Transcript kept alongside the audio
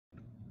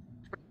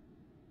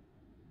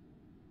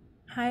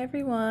Hi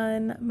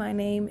everyone, my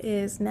name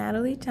is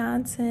Natalie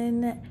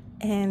Johnson,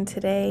 and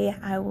today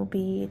I will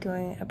be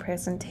doing a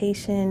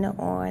presentation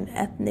on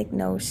Ethnic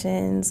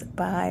Notions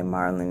by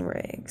Marlon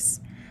Riggs.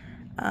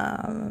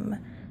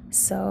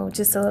 So,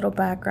 just a little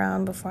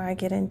background before I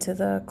get into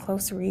the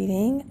close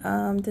reading.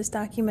 This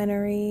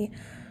documentary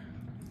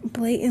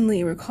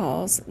blatantly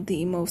recalls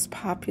the most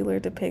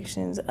popular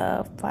depictions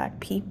of Black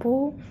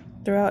people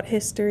throughout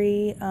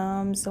history.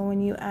 So,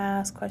 when you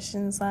ask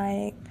questions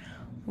like,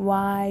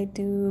 why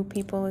do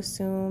people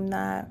assume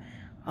that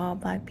all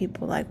Black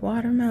people like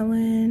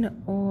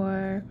watermelon,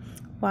 or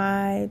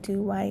why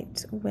do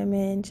white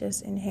women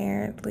just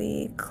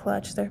inherently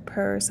clutch their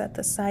purse at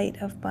the sight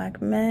of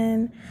Black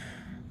men?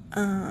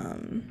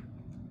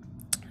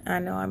 I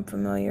know I'm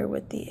familiar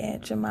with the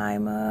Aunt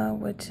Jemima,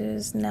 which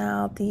is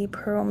now the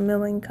Pearl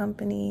Milling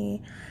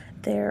Company,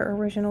 their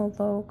original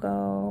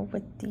logo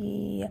with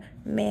the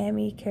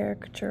Mammy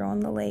caricature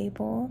on the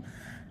label.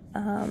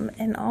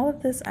 And all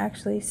of this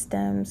actually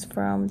stems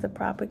from the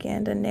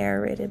propaganda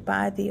narrated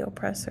by the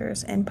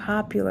oppressors and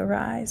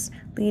popularized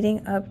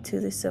leading up to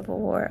the Civil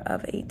War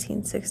of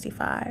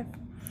 1865.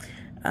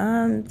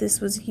 This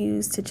was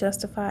used to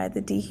justify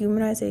the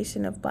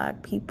dehumanization of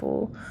Black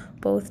people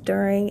both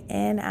during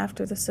and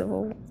after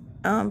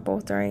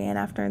both during and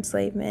after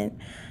enslavement.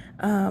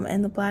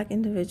 And the Black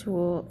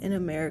individual in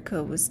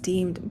America was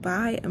deemed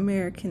by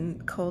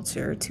American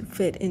culture to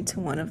fit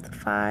into one of the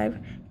 5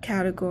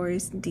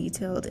 categories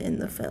detailed in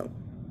the film.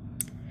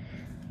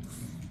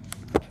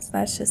 So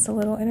that's just a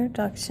little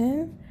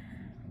introduction.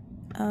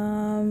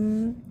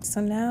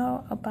 So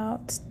now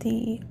about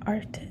the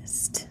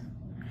artist.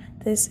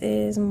 This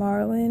is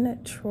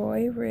Marlon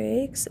Troy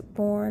Riggs,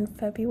 born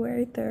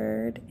February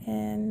 3rd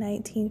in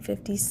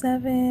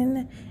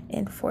 1957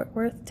 in Fort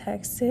Worth,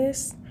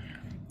 Texas.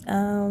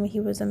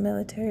 He was a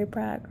military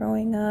brat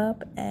growing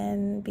up,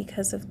 and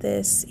because of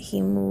this,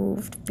 he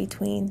moved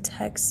between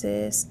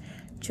Texas,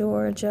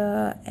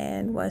 Georgia,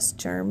 and West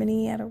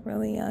Germany at a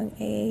really young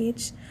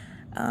age.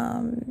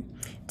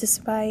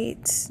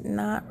 Despite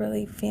not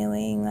really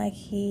feeling like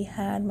he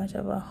had much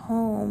of a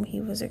home,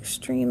 he was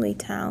extremely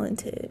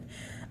talented.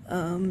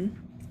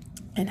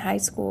 In high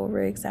school,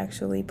 Riggs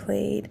actually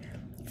played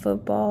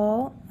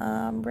football,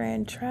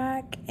 ran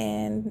track,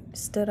 and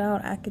stood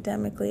out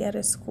academically at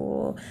his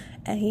school.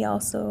 And he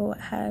also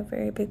had a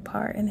very big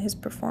part in his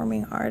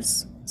performing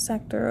arts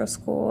sector of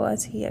school,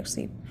 as he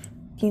actually,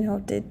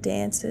 did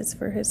dances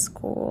for his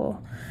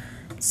school.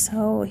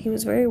 So he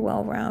was very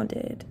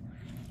well-rounded.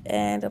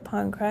 And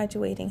upon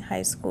graduating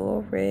high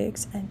school,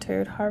 Riggs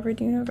entered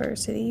Harvard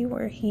University,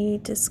 where he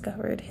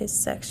discovered his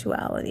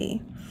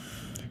sexuality.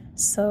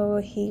 So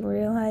he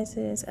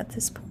realizes at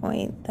this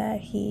point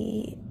that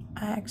he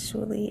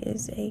actually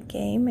is a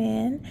gay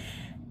man,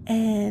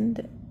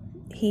 and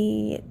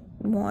he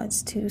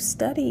wants to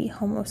study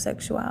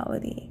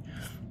homosexuality.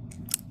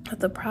 But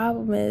the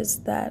problem is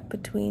that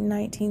between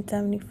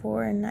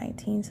 1974 and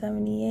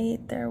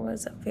 1978, there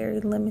was a very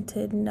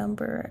limited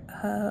number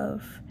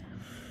of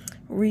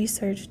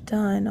research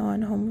done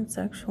on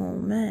homosexual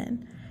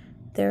men.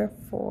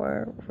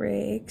 Therefore,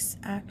 Riggs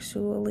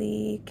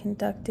actually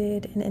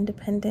conducted an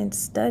independent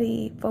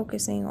study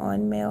focusing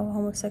on male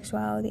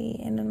homosexuality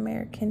in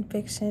American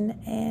fiction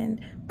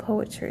and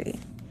poetry.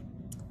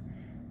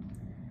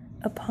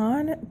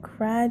 Upon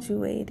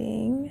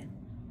graduating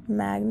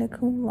magna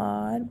cum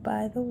laude,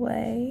 by the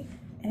way,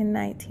 in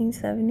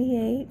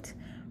 1978,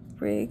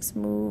 Riggs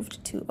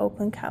moved to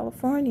Oakland,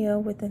 California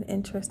with an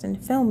interest in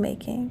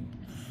filmmaking.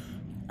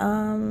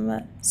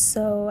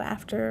 So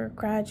after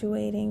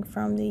graduating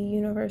from the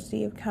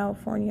University of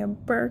California,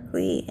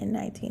 Berkeley in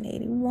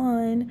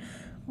 1981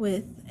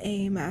 with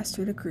a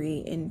master's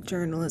degree in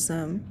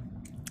journalism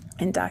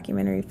and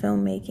documentary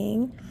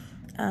filmmaking,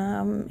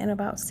 in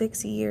about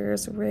 6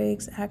 years,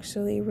 Riggs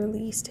actually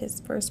released his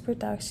first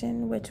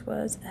production, which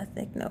was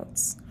Ethnic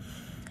Notes.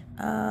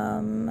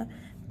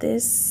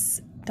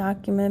 This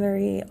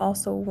documentary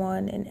also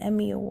won an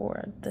Emmy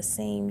Award the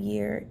same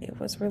year it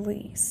was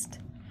released.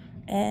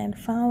 And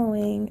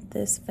following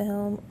this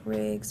film,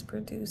 Riggs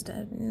produced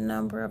a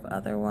number of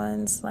other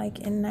ones, like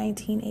in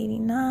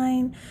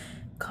 1989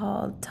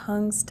 called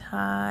Tongues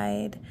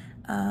Tied.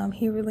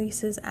 He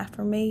releases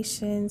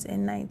Affirmations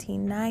in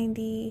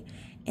 1990,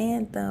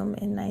 Anthem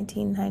in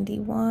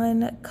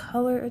 1991,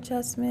 Color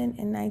Adjustment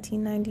in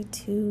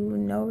 1992,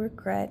 No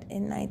Regret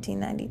in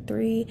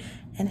 1993,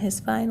 and his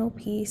final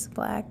piece,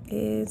 Black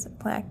Is,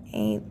 Black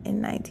Ain't,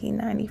 in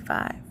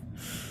 1995.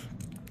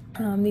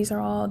 These are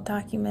all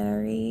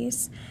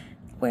documentaries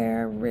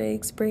where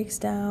Riggs breaks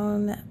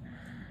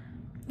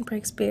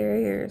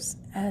barriers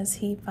as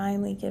he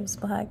finally gives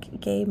Black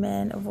gay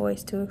men a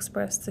voice to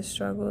express the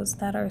struggles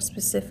that are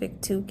specific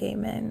to gay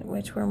men,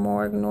 which were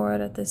more ignored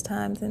at this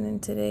time than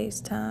in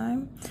today's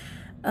time.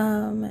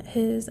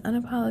 His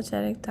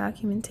unapologetic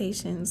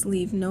documentations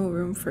leave no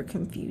room for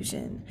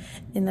confusion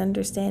in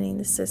understanding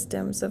the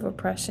systems of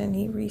oppression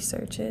he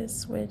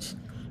researches, which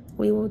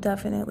we will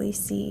definitely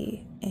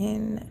see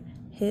in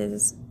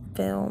his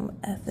film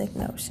Ethnic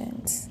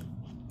Notions.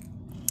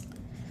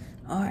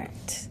 All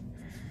right.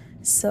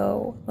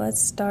 So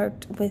let's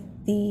start with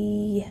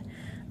the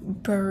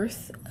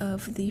birth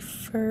of the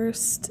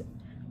first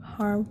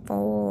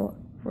harmful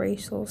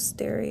racial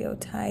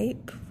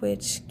stereotype,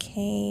 which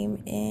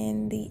came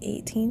in the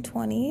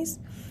 1820s.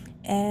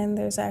 And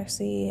there's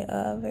actually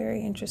a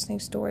very interesting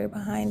story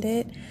behind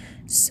it.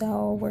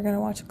 So we're going to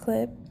watch a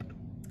clip.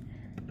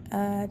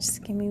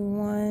 Just give me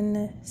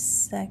 1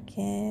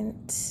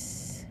 second.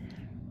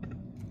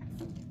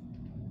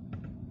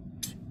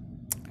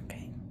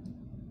 Okay.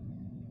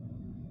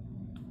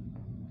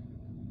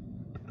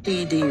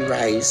 T.D.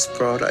 Rice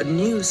brought a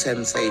new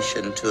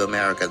sensation to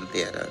American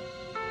theater.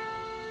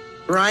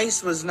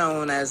 Rice was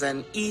known as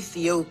an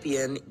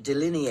Ethiopian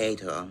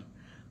delineator,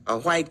 a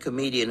white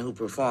comedian who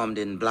performed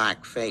in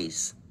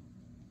blackface.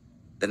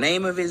 The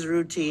name of his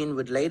routine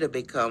would later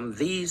become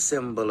the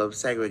symbol of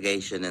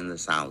segregation in the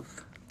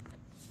South.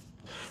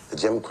 The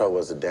Jim Crow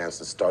was a dance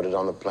that started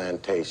on the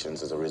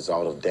plantations as a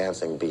result of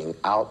dancing being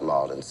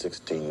outlawed in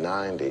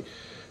 1690.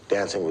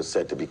 Dancing was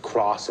said to be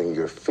crossing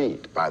your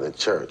feet by the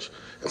church.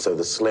 And so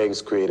the slaves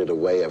created a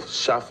way of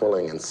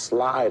shuffling and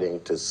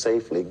sliding to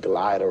safely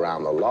glide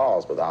around the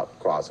laws without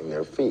crossing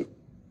their feet.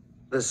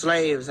 The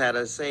slaves had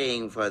a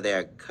saying for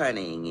their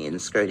cunning in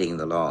skirting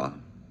the law.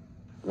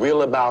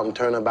 Wheel about and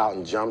turn about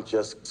and jump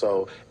just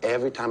so.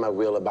 Every time I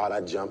wheel about,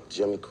 I jump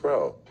Jim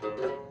Crow.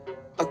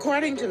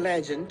 According to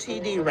legend,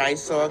 T.D.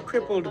 Rice saw a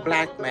crippled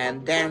black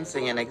man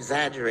dancing an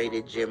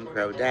exaggerated Jim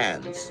Crow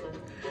dance.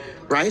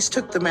 Rice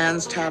took the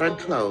man's tattered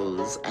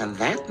clothes and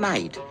that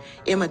night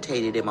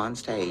imitated him on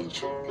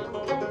stage.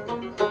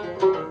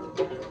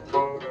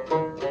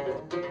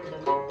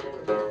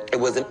 It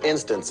was an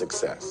instant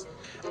success,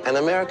 and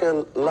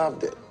America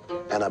loved it.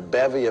 And a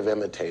bevy of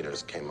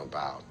imitators came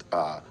about.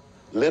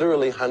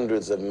 Literally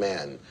hundreds of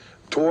men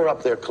tore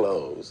up their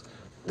clothes,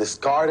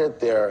 discarded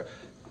their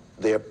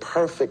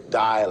perfect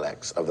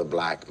dialects of the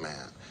black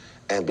man,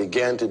 and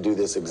began to do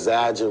this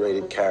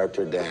exaggerated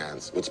character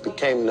dance, which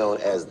became known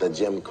as the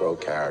Jim Crow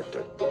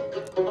character.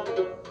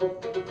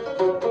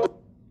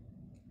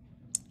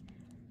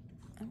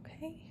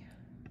 Okay.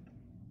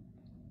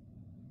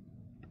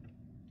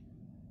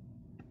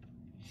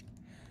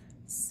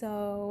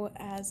 So,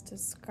 as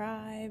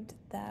described,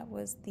 that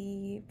was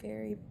the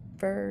very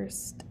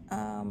first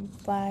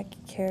black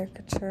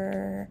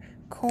caricature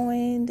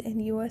coined in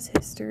U.S.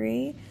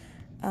 history.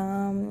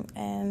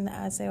 And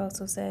as I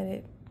also said,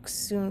 it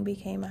soon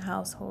became a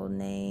household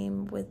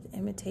name with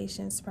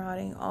imitations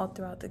sprouting all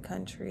throughout the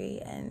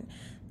country, and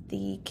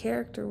the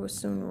character was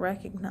soon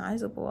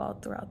recognizable all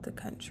throughout the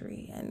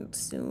country and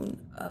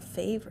soon a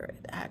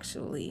favorite,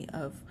 actually,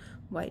 of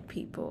white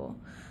people.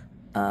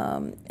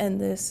 And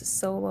this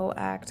solo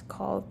act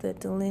called The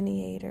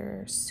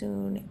Delineator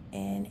soon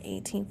in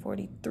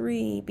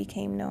 1843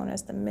 became known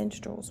as the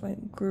minstrels,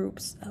 when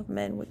groups of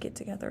men would get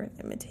together and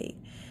imitate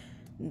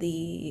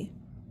the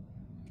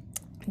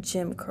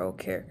Jim Crow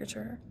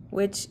caricature,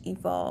 which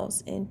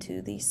evolves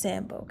into the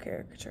Sambo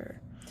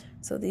caricature.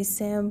 So the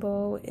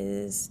Sambo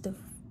is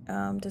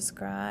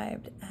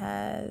described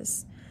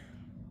as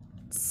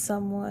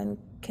someone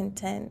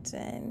content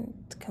and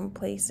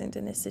complacent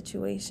in a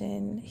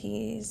situation.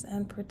 He's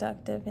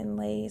unproductive and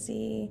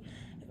lazy,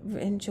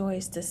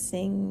 enjoys to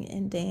sing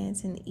and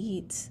dance and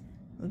eat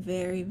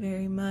very,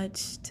 very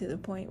much, to the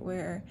point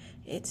where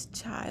it's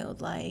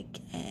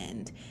childlike,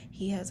 and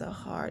he has a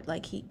heart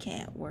like he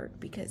can't work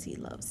because he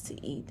loves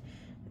to eat,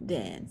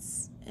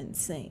 dance, and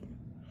sing.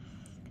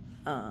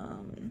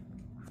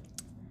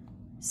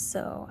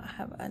 So I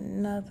have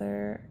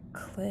another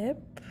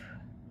clip.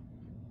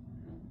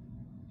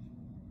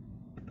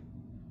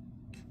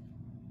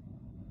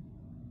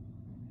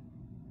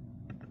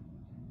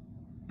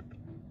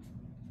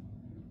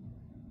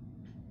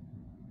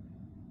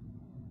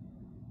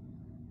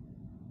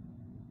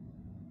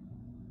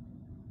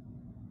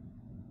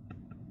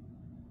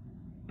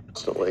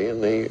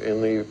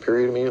 In the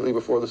period immediately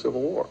before the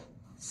Civil War.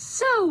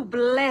 So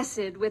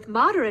blessed with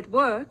moderate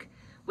work,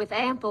 with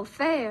ample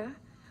fare,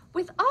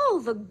 with all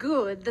the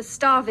good the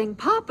starving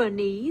pauper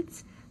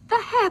needs, the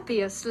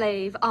happier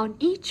slave on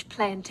each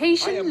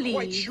plantation leads. I am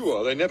quite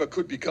sure they never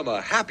could become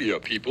a happier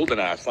people than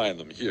I find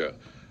them here.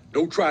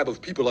 No tribe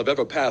of people have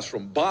ever passed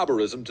from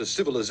barbarism to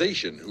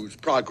civilization whose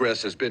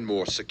progress has been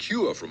more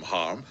secure from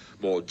harm,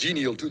 more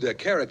genial to their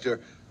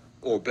character,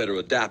 or better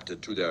adapted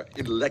to their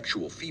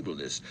intellectual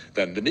feebleness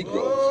than the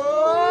Negroes.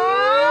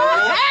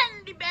 Oh,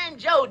 hand the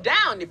banjo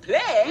down to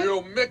play.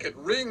 We'll make it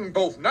ring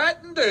both night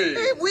and day.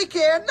 If we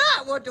care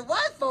not what the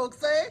white folks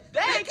say,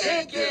 they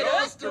can't get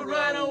us to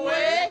run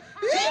away.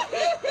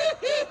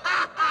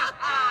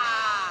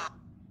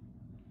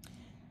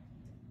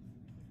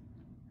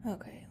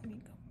 Okay, let me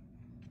go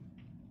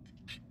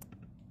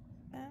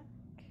back.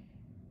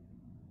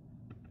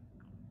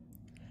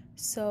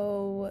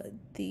 So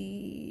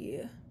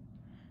the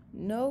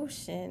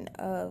notion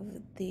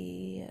of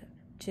the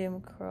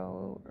Jim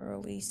Crow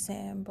early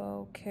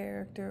Sambo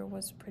character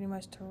was pretty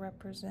much to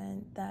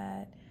represent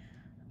that,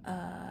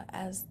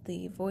 as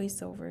the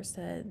voiceover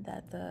said,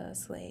 that the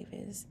slave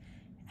is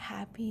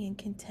happy and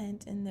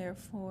content and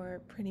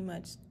therefore pretty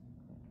much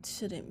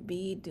shouldn't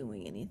be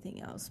doing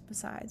anything else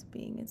besides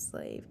being a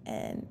slave,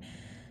 and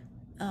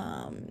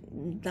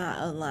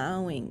not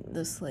allowing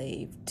the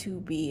slave to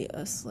be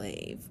a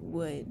slave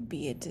would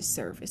be a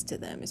disservice to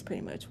them, is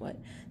pretty much what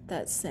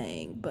that's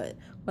saying. But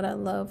what I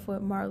love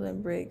what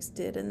Marlon Briggs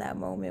did in that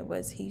moment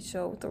was he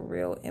showed the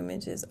real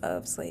images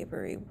of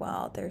slavery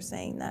while they're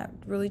saying that,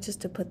 really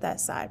just to put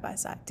that side by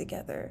side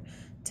together,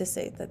 to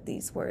say that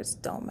these words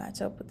don't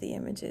match up with the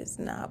images,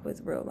 not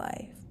with real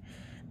life.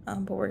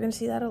 But we're going to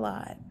see that a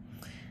lot.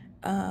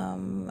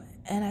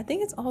 And I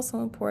think it's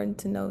also important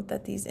to note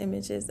that these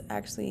images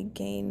actually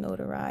gain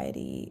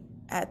notoriety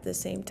at the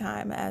same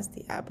time as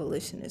the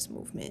abolitionist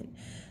movement.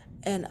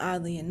 And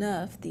oddly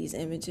enough, these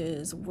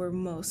images were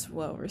most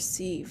well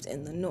received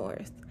in the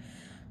North.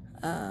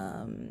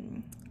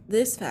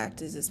 This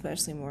fact is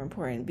especially more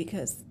important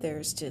because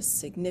there's just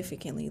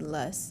significantly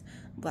less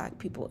Black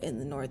people in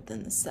the North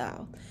than the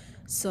South.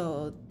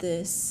 So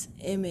this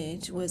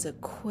image was a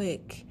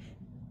quick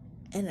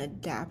and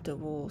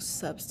adaptable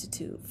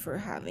substitute for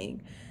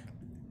having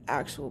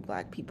actual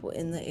Black people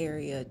in the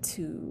area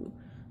to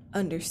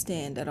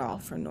understand at all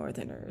for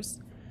Northerners.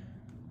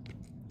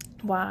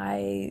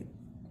 Why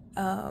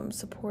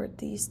support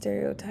these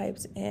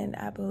stereotypes in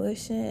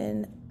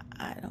abolition?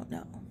 I don't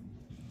know.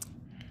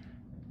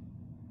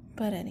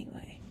 But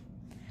anyway,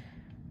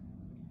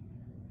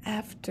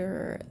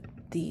 after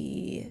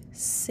the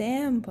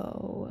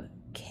Sambo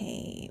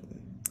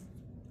came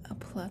a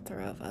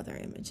plethora of other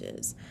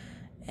images.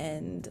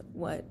 And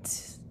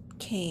what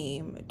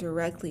came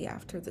directly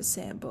after the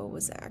Sambo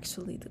was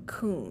actually the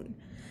coon.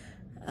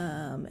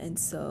 And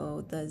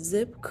so the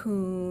Zip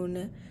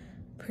Coon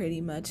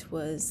pretty much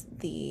was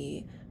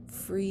the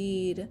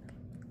freed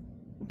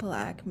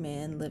Black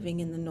man living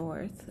in the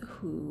North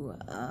who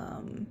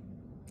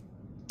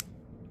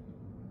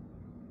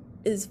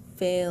is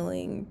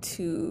failing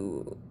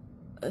to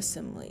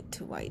assimilate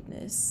to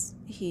whiteness.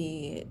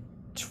 He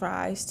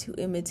tries to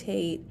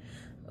imitate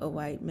a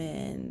white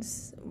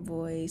man's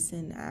voice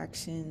and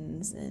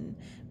actions and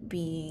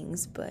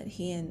beings, but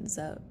he ends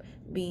up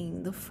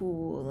being the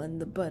fool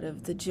and the butt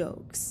of the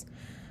jokes.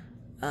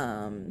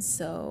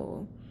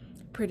 So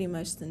pretty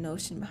much the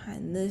notion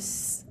behind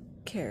this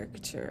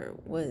caricature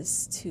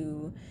was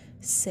to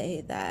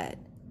say that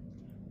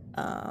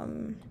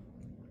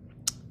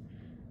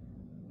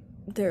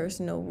there's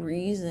no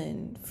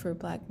reason for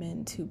Black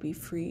men to be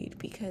freed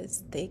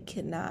because they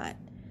cannot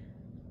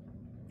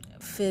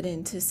fit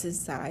into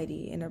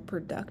society in a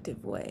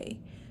productive way,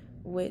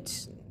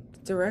 which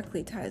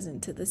directly ties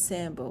into the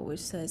Sambo, which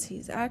says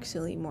he's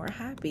actually more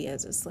happy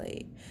as a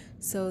slave.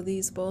 So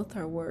these both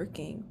are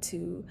working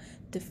to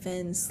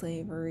defend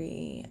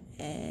slavery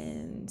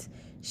and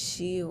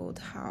shield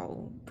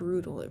how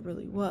brutal it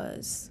really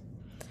was.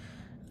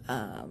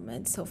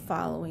 And so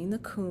following the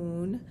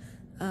coon,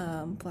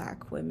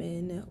 Black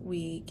women,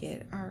 we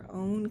get our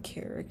own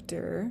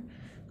character,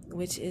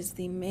 which is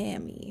the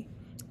mammy,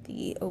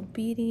 the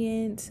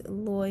obedient,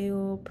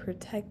 loyal,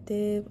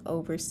 protective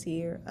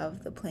overseer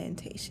of the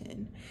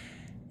plantation.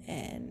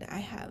 And I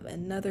have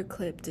another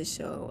clip to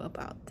show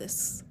about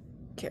this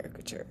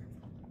caricature.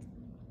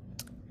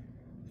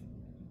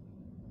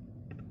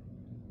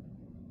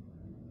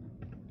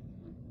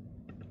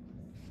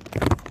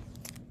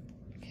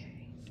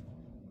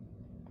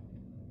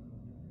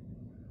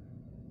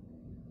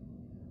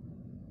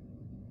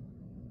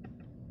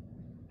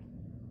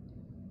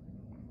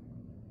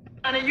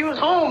 You was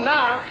home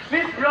now.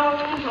 Miss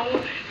Jones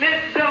home.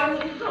 Miss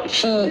Jones home.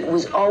 She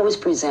was always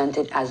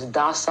presented as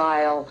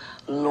docile,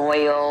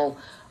 loyal,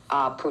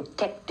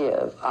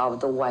 protective of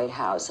the White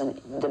House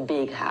and the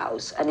big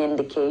house, an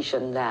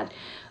indication that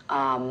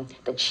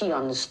that she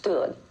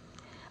understood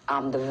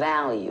the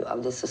value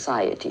of the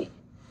society.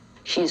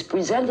 She is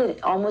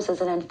presented almost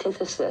as an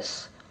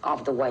antithesis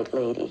of the white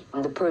lady,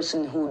 the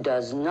person who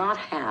does not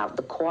have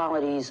the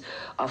qualities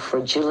of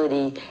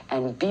fragility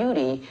and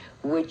beauty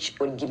which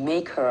would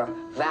make her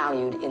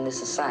valued in the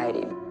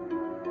society.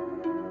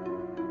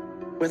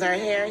 With her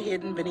hair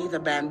hidden beneath a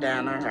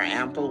bandana, her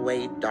ample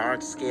weight,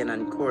 dark skin,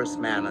 and coarse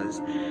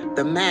manners,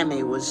 the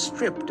mammy was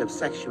stripped of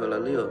sexual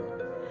allure.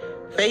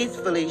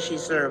 Faithfully, she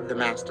served the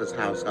master's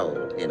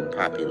household in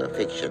popular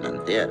fiction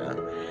and theater,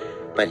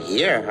 but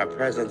here her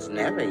presence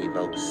never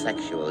evoked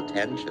sexual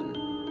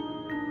tension.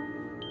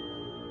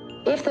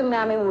 If the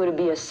mammy were to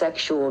be a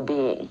sexual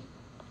being,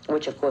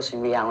 which of course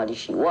in reality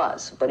she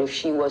was, but if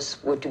she were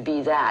to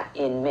be that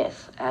in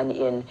myth and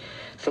in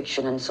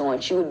fiction and so on,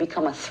 she would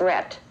become a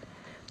threat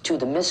to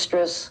the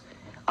mistress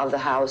of the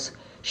house.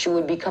 She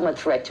would become a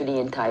threat to the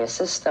entire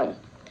system.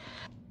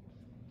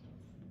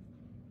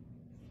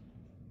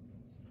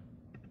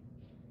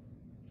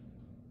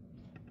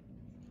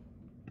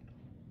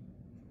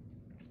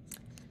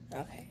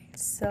 Okay,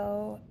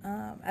 so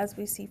as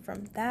we see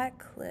from that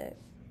clip,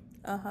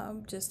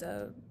 just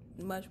a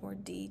much more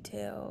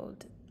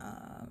detailed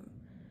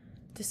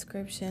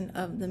description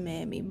of the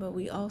mammy, but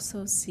we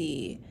also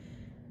see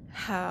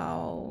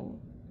how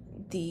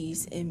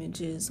these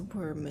images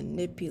were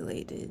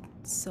manipulated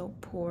so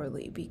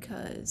poorly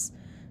because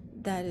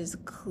that is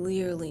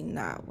clearly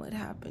not what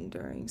happened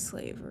during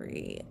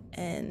slavery,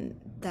 and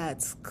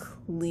that's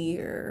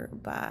clear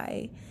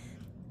by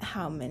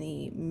how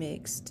many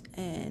mixed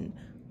and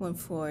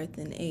 1/4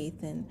 and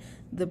 1/8 and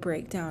the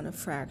breakdown of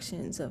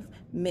fractions of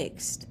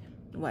mixed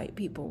white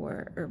people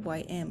were, or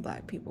white and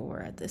black people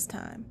were at this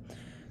time.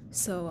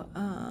 So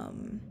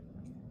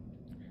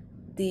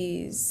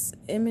these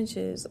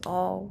images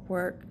all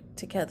work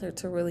together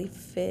to really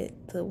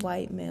fit the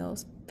white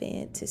male's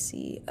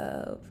fantasy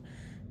of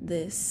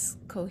this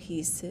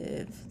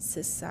cohesive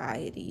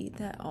society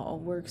that all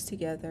works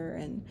together,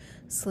 and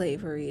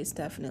slavery is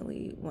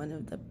definitely one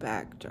of the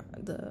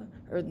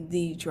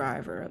the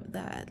driver of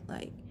that.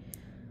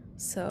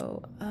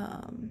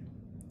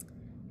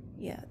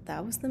 Yeah,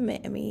 that was the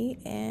Mammy,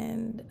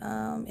 and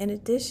in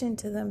addition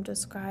to them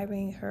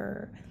describing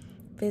her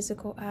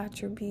physical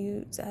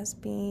attributes as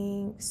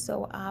being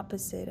so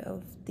opposite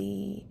of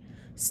the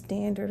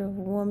standard of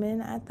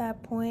woman at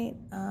that point,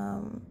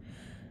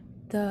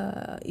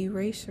 the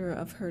erasure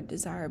of her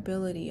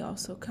desirability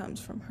also comes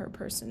from her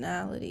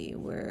personality,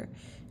 where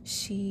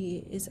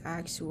she is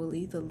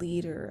actually the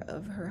leader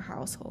of her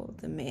household.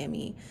 The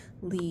Mammy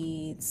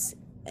leads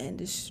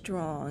and is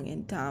strong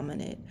and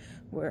dominant,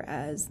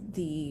 whereas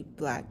the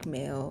black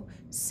male,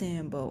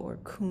 Sambo or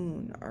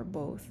Coon, are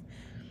both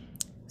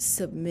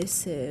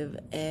submissive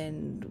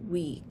and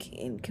weak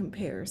in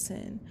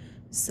comparison.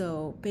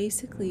 So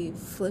basically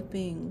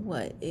flipping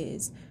what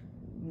is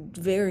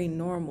very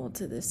normal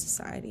to this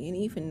society and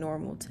even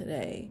normal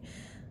today,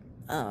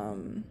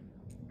 kind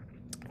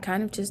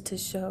of just to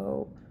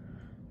show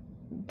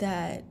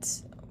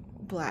that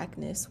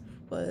blackness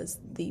was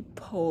the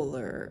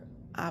polar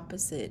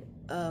opposite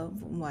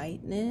of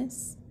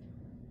whiteness,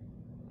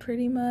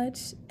 pretty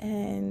much,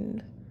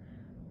 and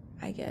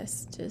I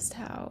guess just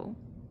how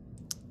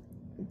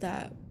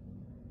that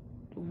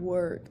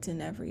worked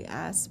in every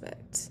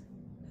aspect,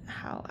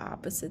 how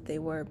opposite they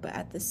were, but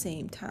at the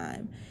same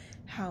time,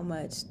 how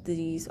much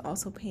these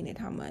also painted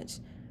how much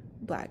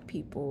black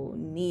people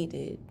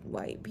needed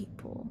white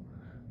people.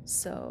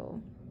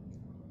 So,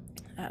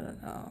 I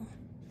don't know.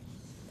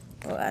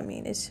 Well, I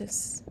mean, it's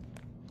just,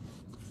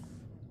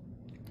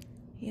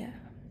 yeah.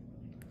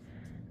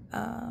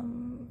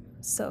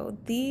 So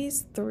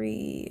these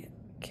three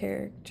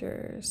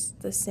characters,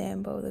 the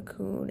Sambo, the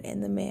Coon,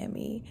 and the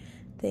Mammy,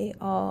 they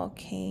all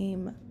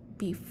came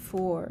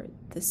before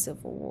the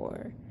Civil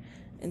War.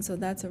 And so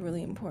that's a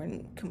really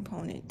important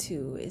component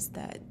too, is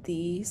that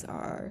these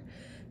are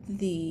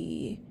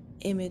the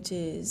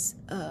images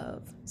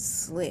of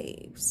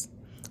slaves.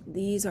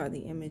 These are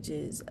the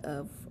images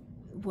of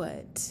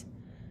what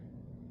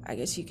I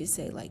guess you could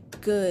say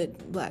like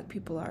good black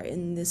people are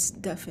in this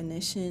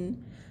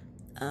definition,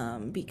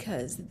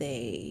 because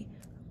they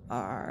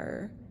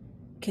are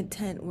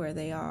content where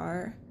they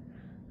are.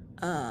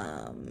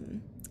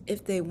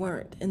 If they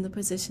weren't in the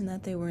position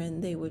that they were in,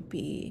 they would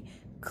be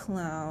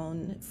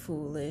clown,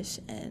 foolish,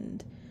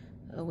 and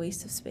a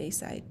waste of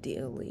space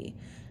ideally,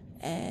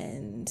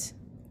 and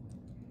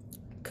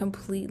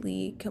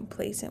completely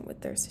complacent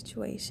with their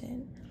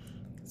situation.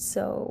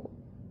 So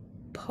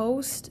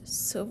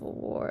post-Civil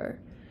War,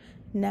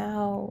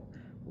 now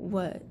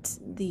what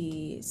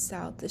the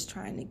South is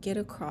trying to get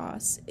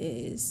across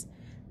is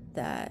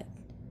that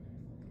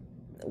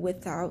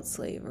without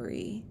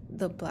slavery,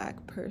 the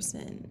black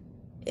person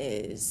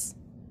is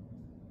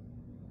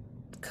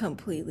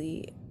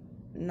completely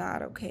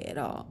not okay at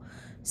all.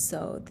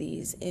 So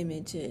these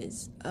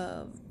images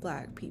of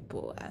black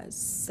people as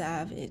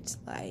savage,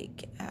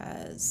 like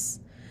as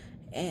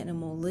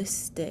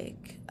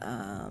animalistic,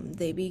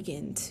 they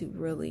begin to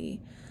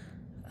really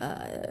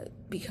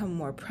become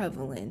more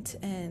prevalent.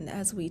 And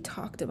as we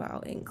talked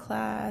about in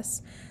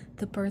class,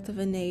 The Birth of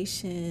a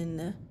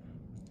Nation,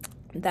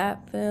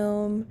 that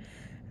film,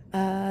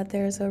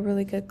 there's a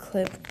really good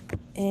clip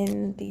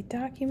in the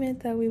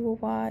document that we will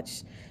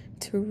watch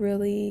to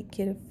really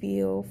get a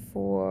feel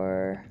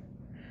for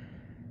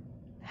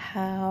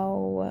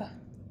how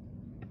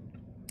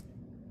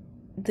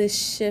this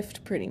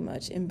shift pretty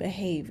much in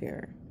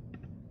behavior.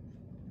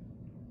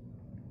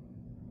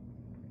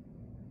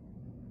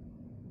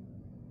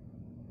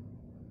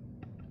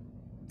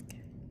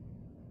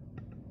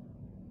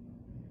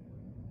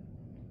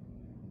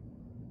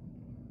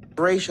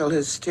 Racial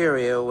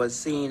hysteria was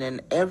seen in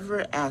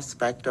every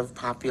aspect of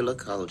popular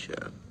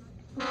culture.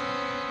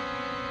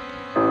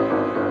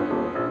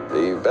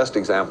 The best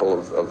example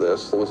of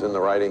this was in the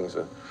writings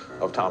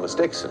of Thomas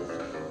Dixon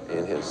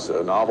in his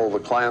novel, The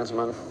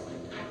Klansman,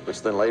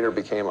 which then later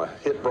became a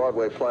hit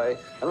Broadway play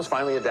and was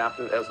finally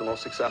adapted as the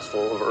most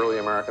successful of early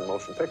American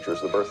motion pictures,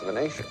 The Birth of a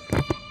Nation.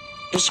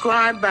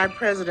 Described by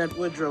President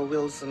Woodrow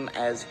Wilson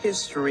as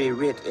history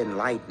writ in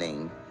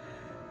lightning,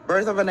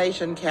 Birth of a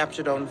Nation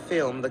captured on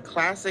film the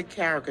classic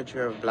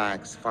caricature of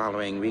blacks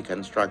following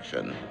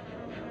Reconstruction.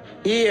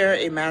 Here,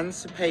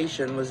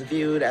 emancipation was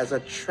viewed as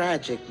a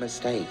tragic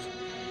mistake.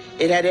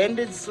 It had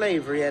ended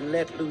slavery and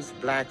let loose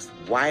blacks'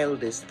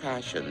 wildest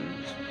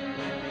passions.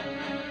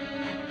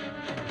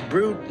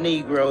 brute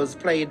Negroes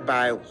played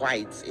by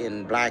whites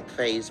in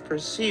blackface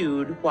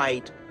pursued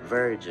white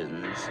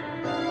virgins.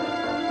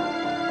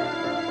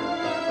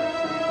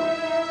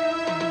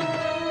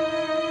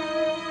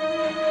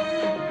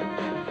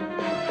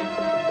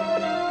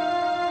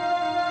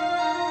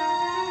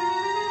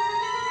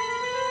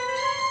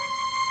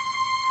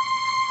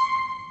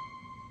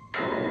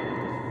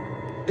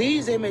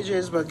 These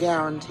images were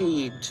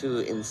guaranteed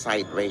to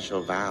incite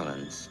racial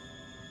violence,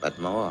 but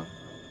more,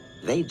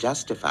 they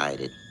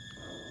justified it.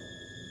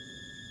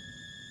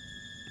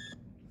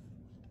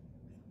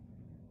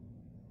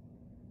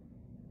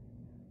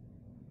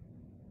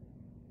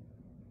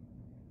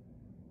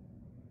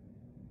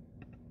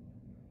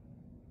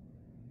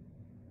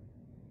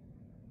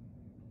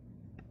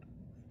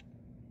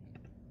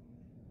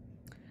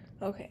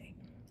 Okay,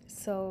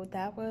 so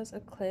that was a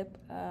clip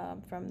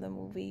from the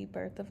movie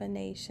Birth of a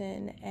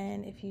Nation,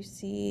 and if you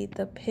see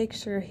the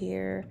picture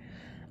here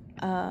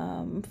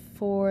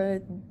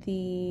for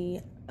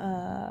the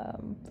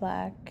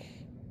black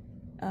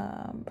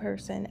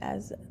person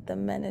as the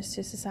menace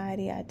to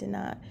society, I did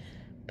not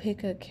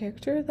pick a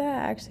character of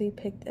that. I actually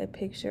picked a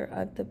picture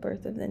of the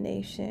Birth of the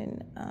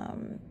Nation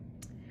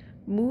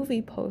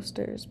movie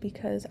posters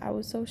because I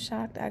was so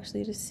shocked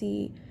actually to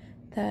see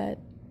that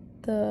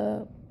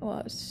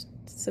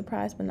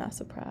surprised but not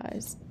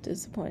surprised,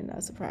 disappointed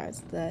not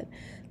surprised, that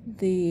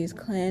these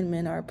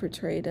Klansmen are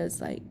portrayed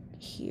as like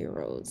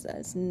heroes,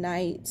 as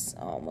knights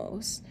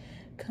almost,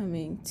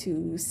 coming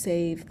to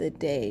save the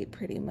day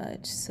pretty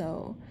much.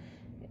 So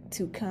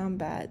to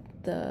combat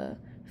the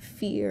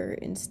fear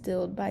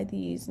instilled by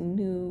these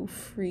new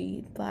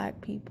freed black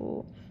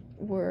people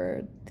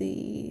were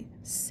the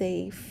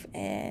safe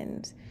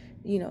and,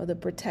 the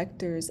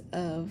protectors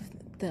of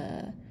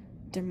the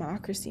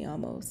democracy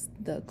almost,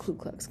 the Ku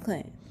Klux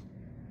Klan.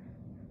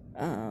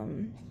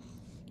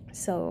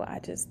 So I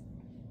just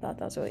thought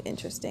that was really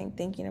interesting,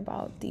 thinking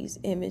about these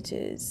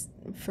images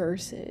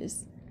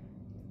versus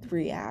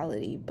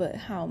reality, but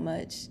how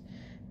much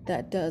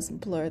that does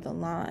blur the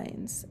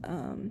lines.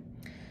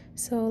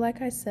 So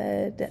like I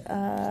said,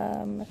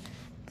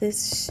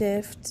 this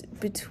shift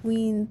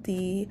between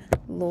the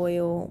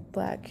loyal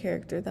black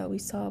character that we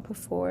saw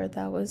before,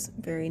 that was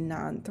very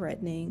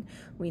non-threatening.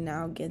 We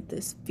now get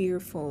this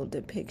fearful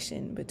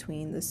depiction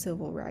between the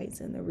civil rights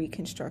and the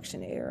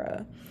Reconstruction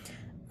era.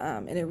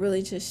 And it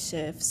really just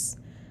shifts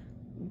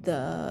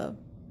the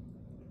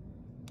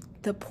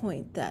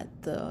point that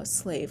the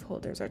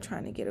slaveholders are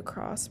trying to get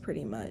across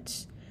pretty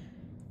much,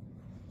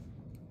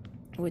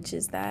 which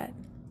is that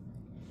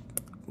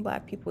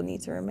black people need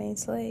to remain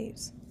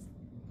slaves.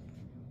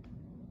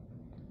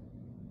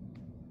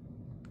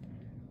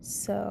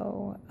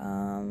 So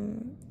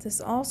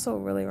this also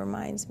really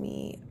reminds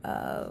me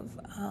of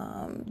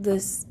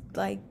this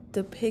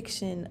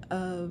depiction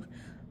of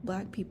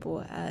black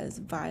people as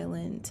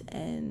violent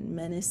and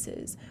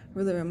menaces.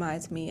 Really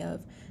reminds me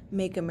of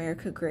Make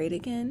America Great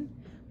Again,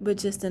 but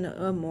just in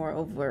a more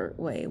overt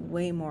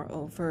way more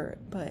overt.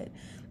 But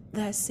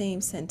that same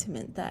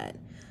sentiment that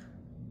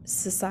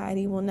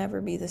society will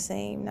never be the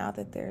same now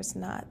that there's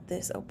not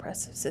this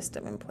oppressive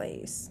system in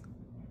place,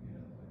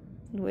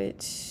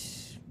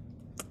 which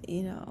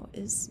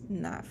is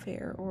not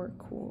fair or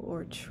cool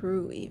or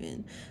true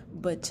even,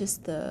 but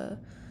just the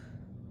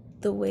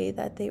way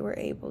that they were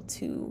able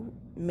to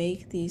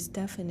make these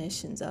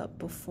definitions up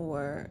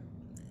before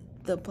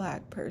the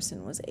black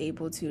person was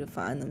able to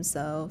define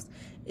themselves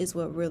is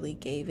what really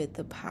gave it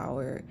the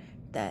power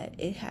that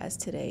it has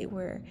today,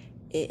 where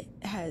it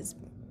has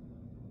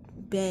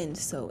been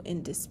so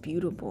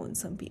indisputable in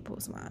some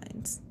people's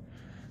minds.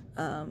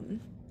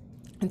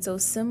 And so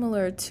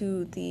similar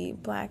to the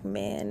black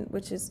man,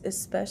 which is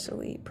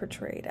especially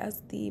portrayed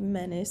as the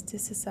menace to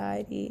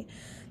society,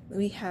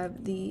 we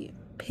have the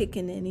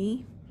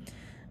pickaninny.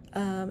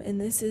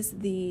 And this is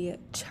the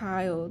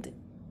child,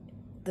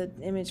 the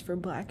image for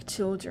black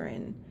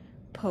children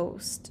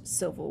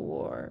post-Civil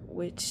War,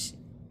 which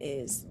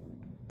is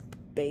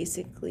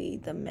basically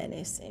the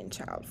menace in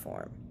child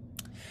form.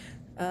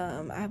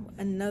 I have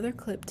another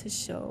clip to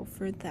show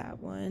for that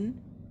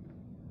one.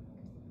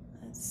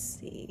 Let's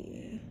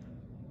see.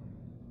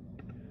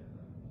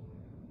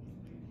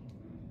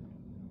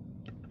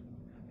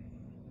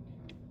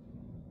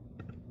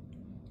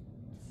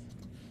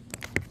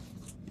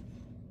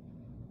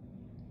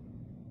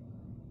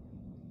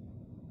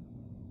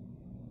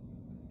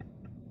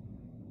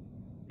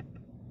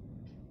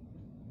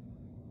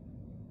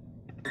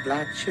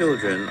 Black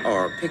children,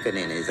 or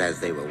pickaninnies as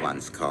they were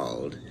once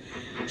called,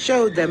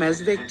 showed them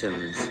as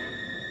victims.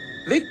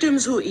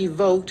 Victims who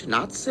evoked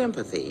not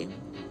sympathy,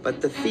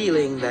 but the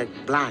feeling that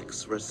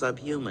blacks were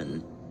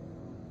subhuman.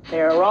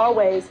 They're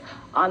always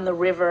on the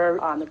river,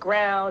 on the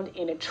ground,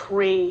 in a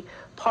tree,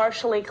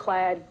 partially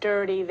clad,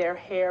 dirty, their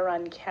hair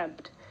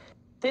unkempt.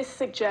 This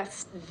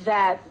suggests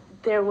that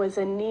there was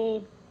a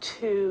need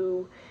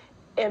to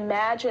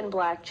imagine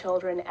black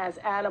children as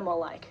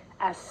animal-like,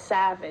 as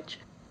savage.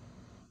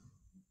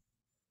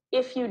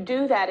 If you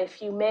do that,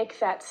 if you make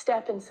that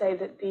step and say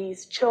that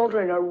these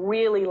children are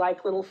really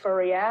like little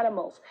furry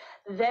animals,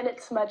 then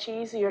it's much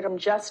easier to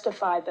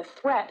justify the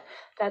threat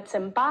that's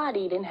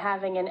embodied in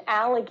having an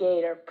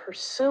alligator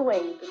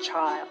pursuing the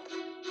child.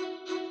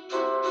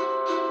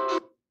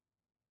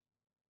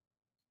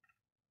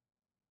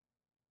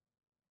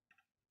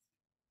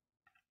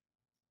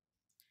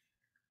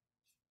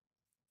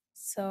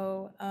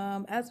 So,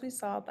 as we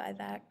saw by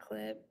that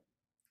clip,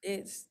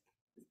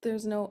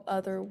 there's no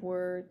other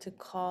word to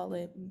call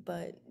it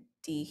but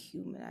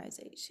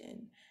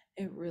dehumanization.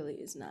 It really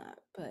is not.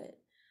 But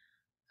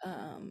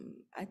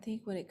I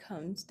think when it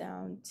comes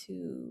down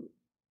to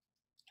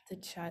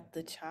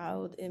the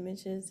child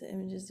images, the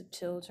images of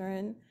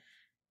children,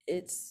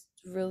 it's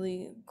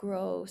really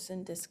gross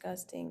and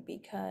disgusting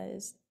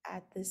because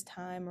at this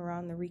time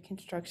around the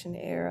Reconstruction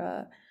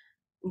era,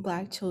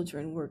 Black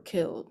children were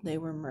killed, they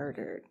were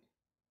murdered.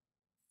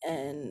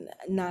 And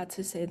not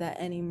to say that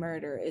any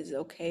murder is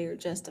okay or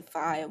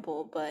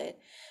justifiable, but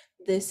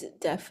this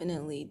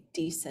definitely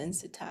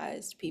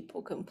desensitized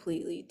people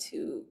completely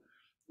to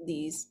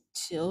these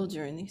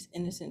children, these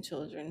innocent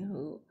children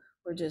who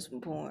were just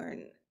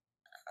born.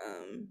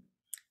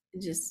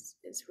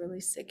 It's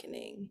really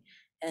sickening.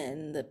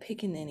 And the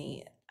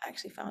Pickaninny, I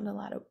actually found a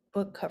lot of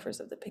book covers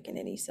of the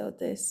Pickaninny. So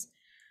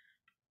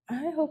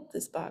I hope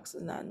this box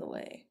is not in the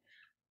way.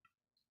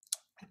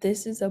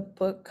 This is a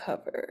book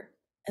cover,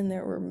 and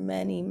there were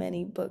many,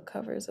 many book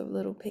covers of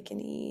Little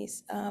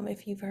Pickaninnies.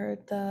 If you've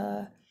heard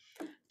the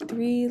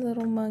 3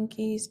 little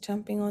monkeys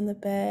jumping on the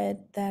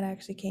bed, that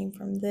actually came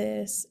from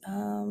this.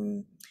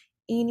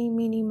 Eeny,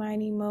 meeny,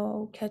 miny,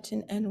 mo, catch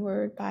an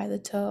N-word by the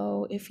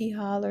toe. If he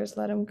hollers,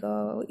 let him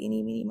go.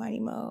 Eeny, meeny, miny,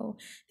 mo.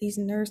 These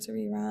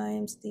nursery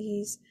rhymes,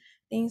 these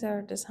things that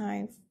are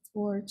designed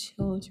for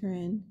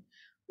children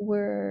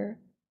were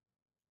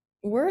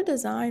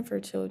designed for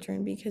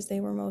children because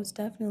they were most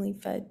definitely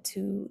fed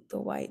to the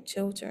white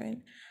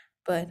children,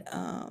 but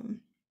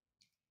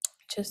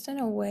just in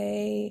a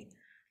way,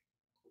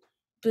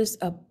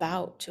 just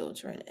about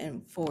children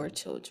and for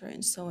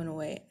children. So in a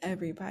way,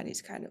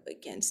 everybody's kind of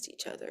against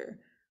each other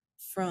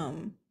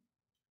from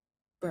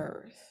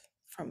birth,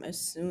 from as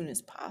soon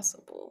as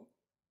possible.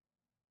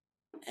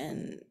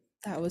 And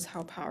that was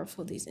how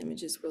powerful these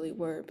images really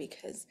were,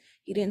 because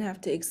you didn't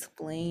have to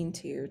explain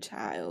to your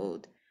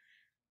child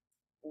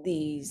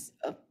these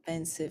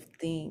offensive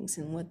things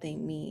and what they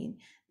mean.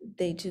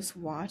 They just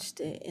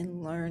watched it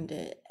and learned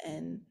it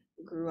and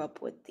grew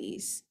up with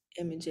these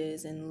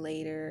images. And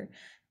later,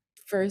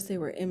 first they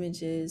were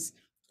images,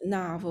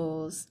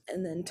 novels,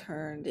 and then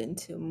turned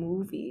into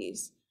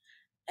movies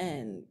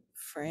and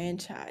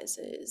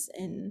franchises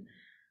and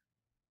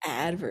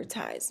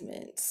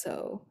advertisements.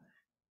 So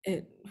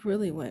it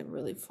really went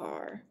really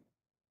far.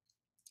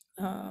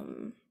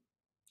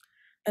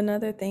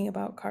 Another thing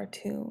about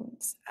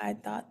cartoons, I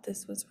thought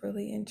this was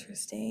really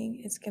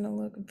interesting. It's gonna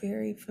look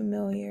very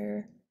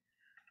familiar.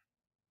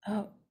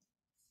 Oh,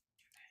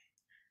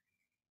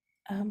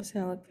 it's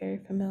gonna look very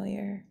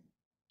familiar.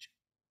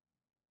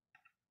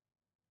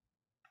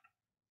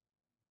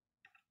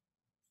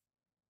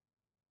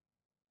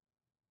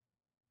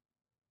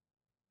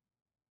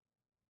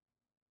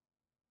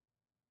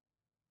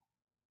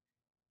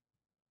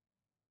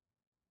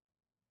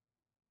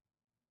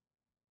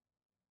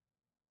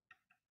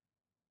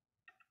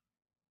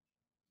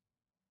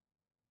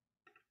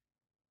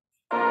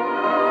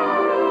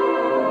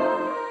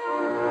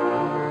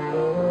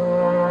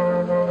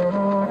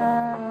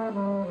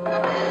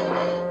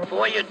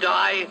 Before you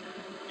die,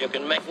 you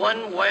can make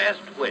one last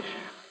wish.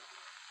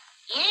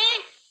 Yeah?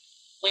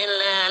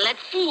 Well, let's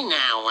see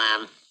now.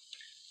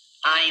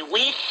 I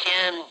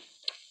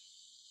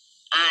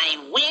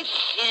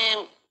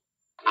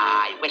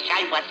wish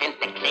I wasn't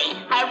the king.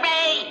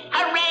 Hooray!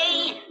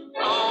 Hooray!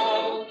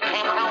 Oh,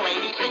 camptown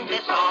lady sings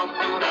this song.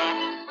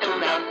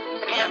 Do-da,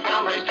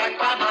 camptown racetrack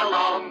drive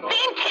along.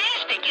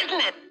 Fantastic,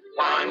 isn't it?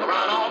 Flying to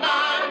run all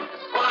night,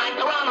 flying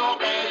to run all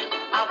day.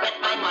 I'll bet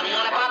my money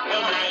on a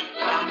bobtail night.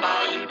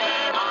 Somebody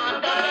bet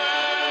on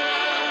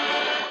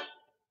day.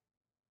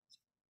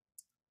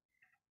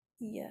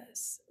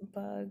 Yes,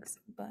 Bugs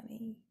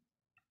Bunny.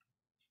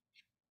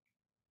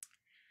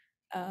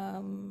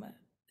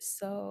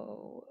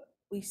 So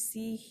we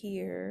see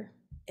here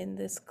in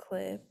this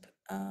clip,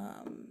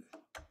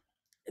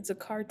 it's a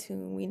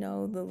cartoon. We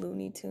know the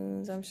Looney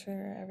Tunes. I'm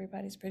sure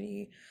everybody's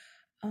pretty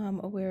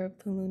aware of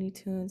the Looney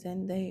Tunes,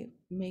 and they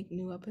make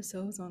new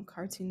episodes on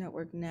Cartoon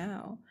Network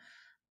now.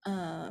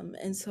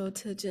 And so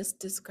to just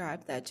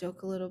describe that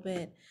joke a little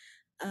bit,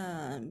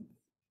 I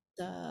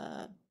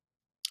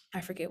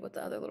forget what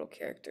the other little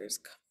character's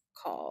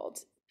called,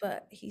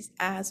 but he's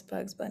asked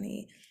Bugs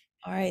Bunny,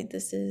 all right,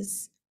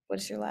 what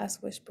is your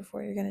last wish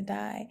before you're gonna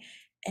die?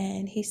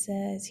 And he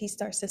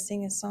starts to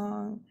sing a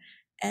song.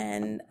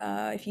 And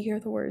if you hear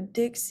the word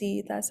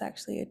Dixie, that's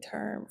actually a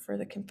term for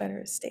the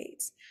Confederate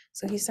States.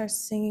 So he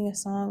starts singing a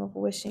song of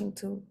wishing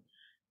to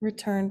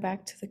return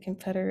back to the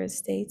Confederate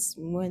States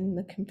when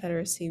the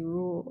Confederacy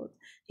ruled.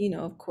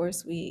 Of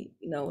course, we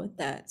know what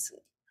that's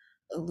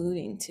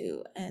alluding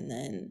to. And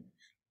then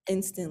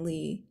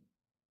instantly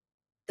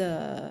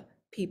the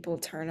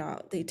people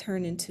they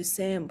turn into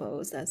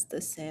Sambos. That's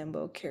the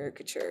Sambo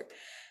caricature.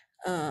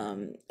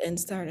 And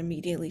start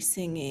immediately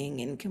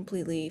singing and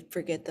completely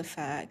forget the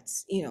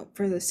facts,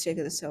 for the sake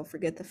of the show,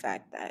 forget the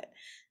fact that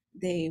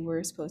they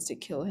were supposed to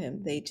kill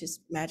him. They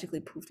just magically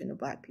poofed into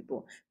black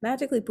people,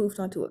 magically poofed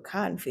onto a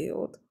cotton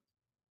field,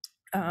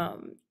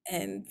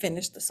 and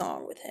finished the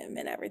song with him,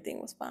 and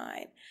everything was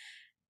fine.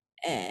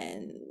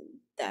 And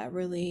that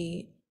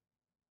really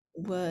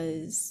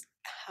was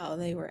how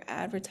they were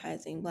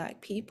advertising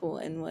black people.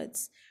 And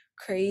what's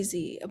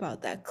crazy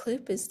about that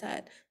clip is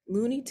that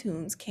Looney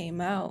Tunes came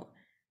out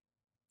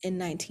in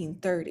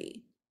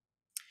 1930.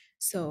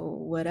 So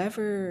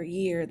whatever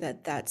year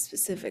that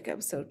specific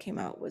episode came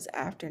out was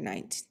after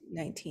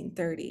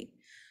 1930.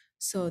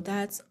 So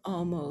that's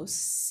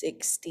almost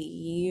 60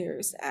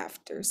 years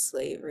after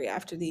slavery,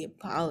 after the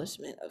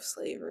abolishment of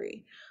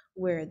slavery,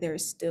 where they're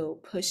still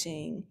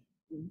pushing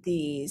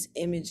these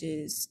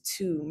images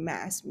to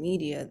mass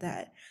media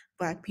that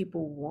black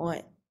people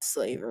want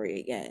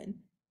slavery again.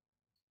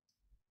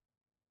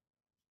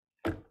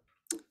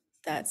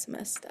 That's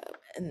messed up,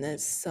 and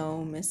that's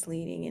so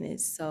misleading, and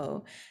it's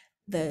so,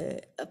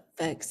 the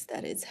effects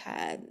that it's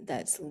had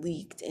that's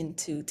leaked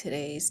into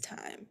today's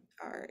time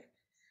are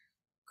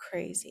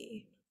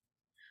crazy.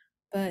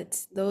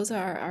 But those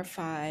are our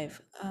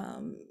 5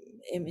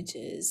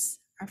 images,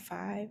 our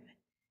 5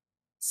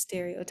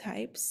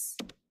 stereotypes.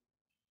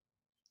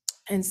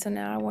 And so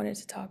now I wanted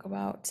to talk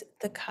about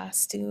the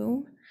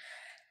costume.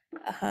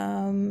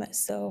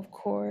 So of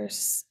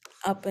course,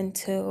 up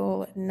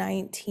until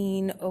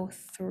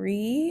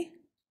 1903,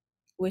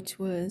 which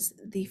was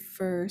the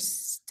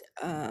first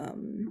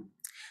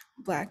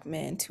black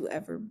man to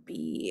ever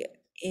be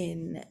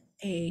in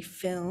a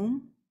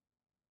film,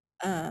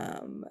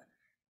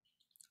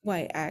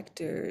 white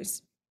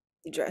actors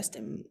dressed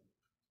in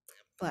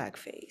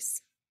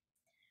blackface.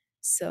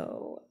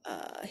 So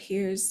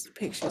here's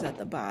pictures at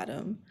the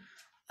bottom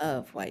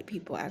of white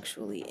people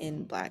actually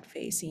in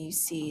blackface, and you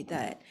see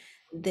that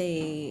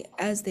they,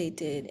 as they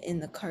did in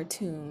the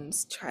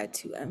cartoons, tried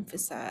to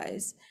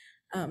emphasize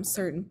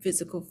certain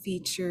physical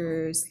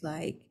features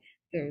like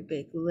very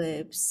big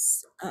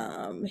lips,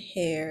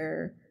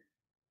 hair,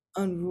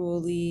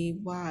 unruly,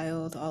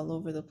 wild, all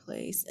over the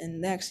place.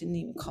 And they actually didn't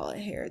even call it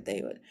hair,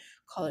 they would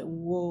call it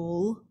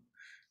wool.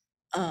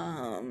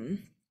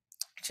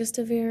 Just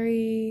a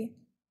very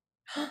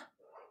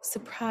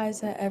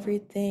surprised at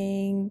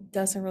everything,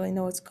 doesn't really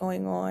know what's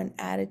going on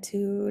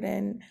attitude.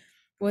 And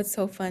what's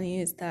so funny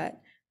is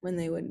that when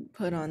they would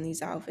put on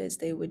these outfits,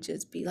 they would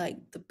just be like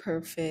the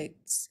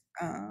perfect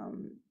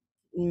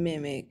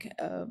mimic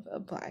of a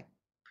black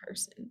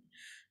person,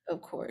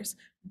 of course.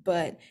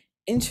 But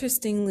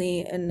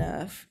interestingly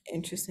enough,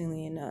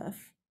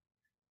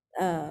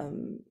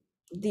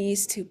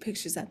 these 2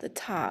 pictures at the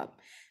top,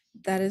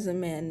 that is a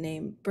man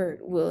named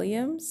Bert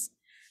Williams.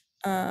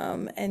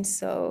 And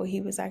so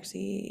he was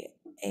actually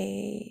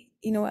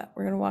you know what,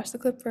 we're gonna watch the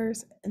clip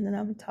first and then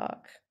I'm gonna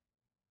talk.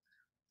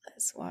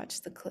 Let's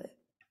watch the clip.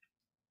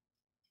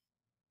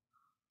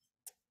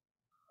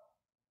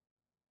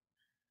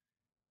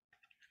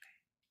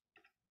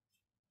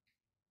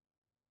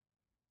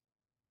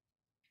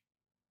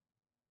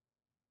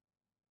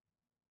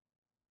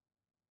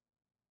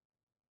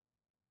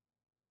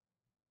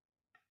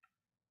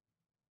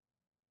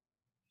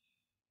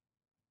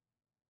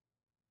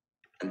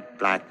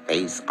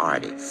 Blackface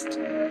artist.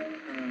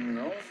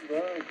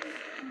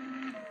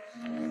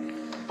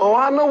 Oh,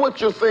 I know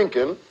what you're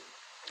thinking.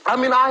 I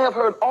mean, I have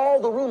heard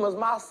all the rumors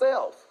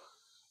myself.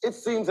 It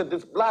seems that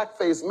this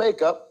blackface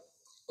makeup,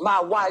 my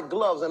white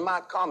gloves, and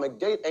my comic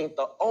gait ain't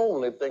the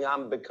only thing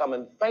I'm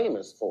becoming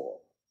famous for.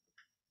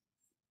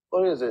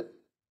 Or is it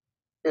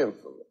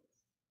infamous?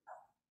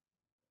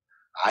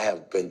 I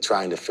have been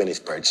trying to finish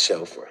Bert's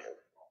show for him.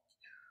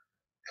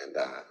 And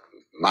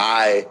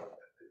my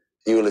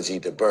eulogy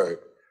to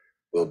Bert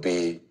will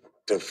be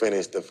to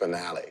finish the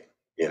finale,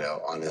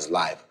 on his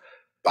life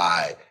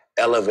by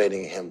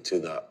elevating him to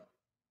the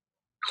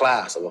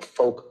class of a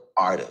folk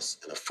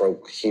artist and a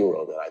folk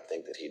hero that I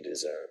think that he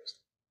deserves.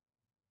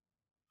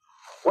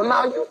 Well,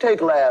 now you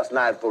take last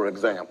night, for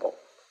example.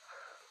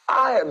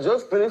 I had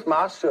just finished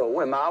my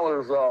show and I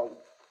was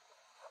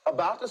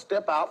about to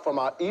step out from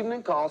our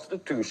evening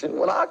constitution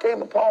when I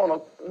came upon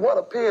what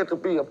appeared to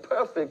be a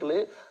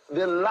perfectly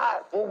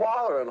delightful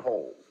watering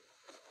hole.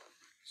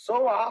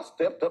 So I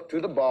stepped up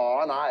to the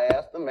bar and I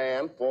asked the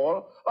man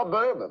for a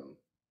bourbon.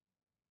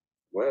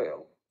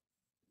 Well,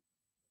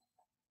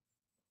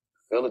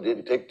 the fella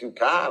didn't take too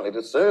kindly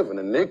to serving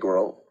a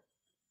Negro.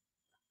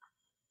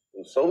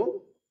 And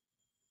so,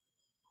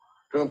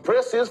 to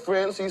impress his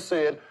friends, he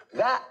said,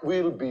 "That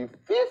will be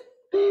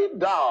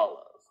 $50.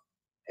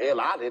 Hell,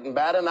 I didn't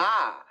bat an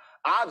eye.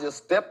 I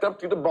just stepped up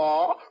to the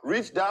bar,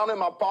 reached down in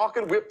my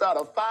pocket, whipped out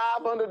a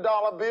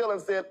 $500 bill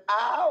and said,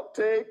 "I'll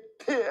take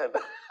 10.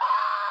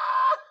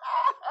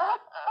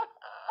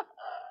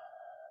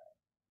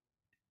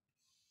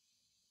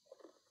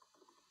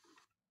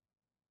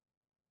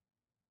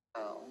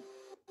 around.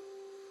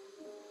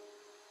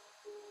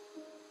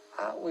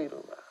 I wait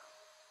around.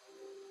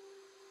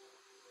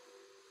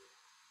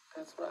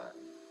 That's right.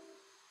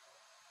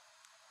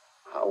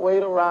 I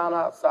wait around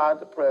outside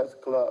the press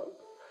club,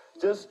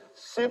 just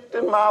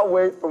shifting my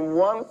weight from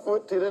one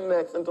foot to the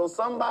next until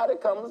somebody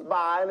comes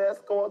by and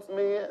escorts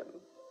me in.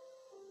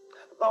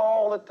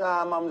 All the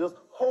time, I'm just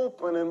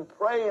hoping and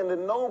praying that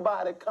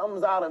nobody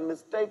comes out and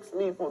mistakes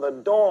me for the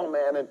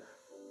doorman and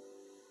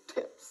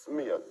tips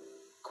me a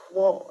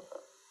quarter.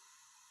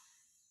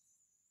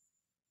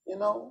 You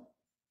know,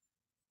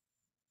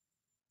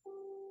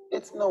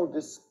 it's no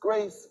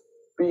disgrace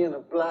being a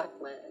black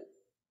man,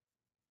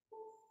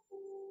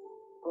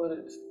 but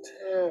it's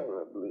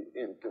terribly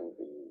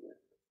inconvenient.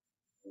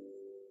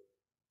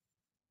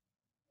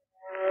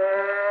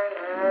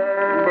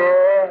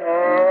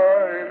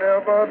 I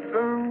never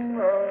do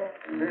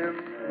in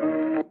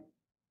the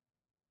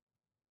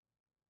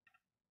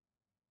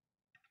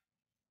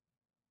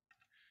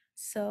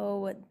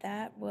So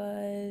that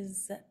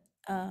was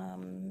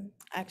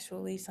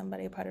actually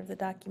somebody, a part of the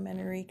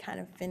documentary, kind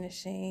of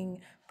finishing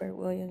Bert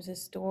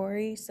Williams'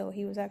 story. So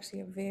he was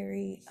actually a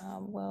very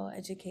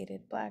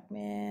well-educated black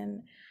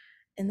man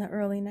in the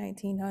early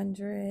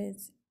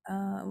 1900s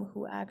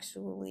who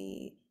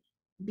actually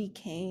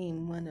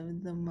became one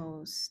of the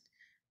most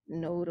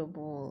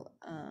notable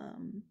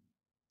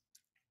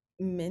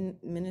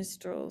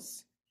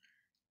minstrels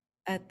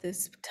at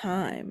this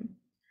time.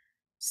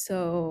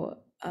 So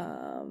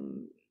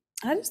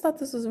I just thought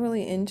this was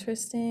really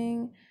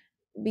interesting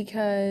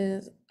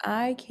because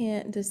I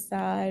can't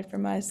decide for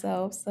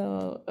myself.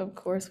 So of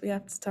course we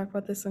have to talk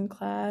about this in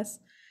class,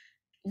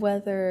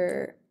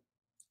 whether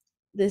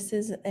this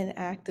is an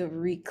act of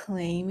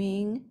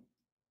reclaiming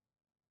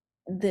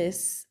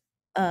this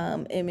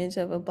image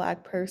of a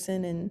black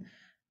person and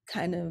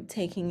kind of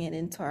taking it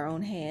into our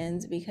own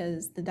hands,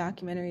 because the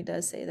documentary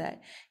does say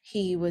that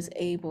he was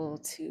able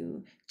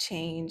to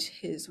change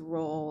his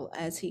role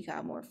as he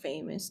got more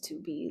famous to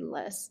be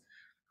less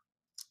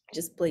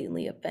just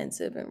blatantly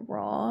offensive and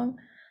wrong.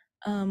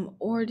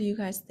 Or do you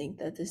guys think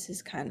that this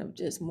is kind of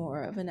just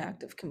more of an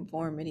act of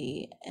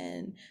conformity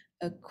and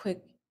a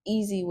quick,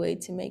 easy way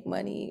to make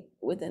money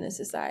within a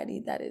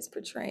society that is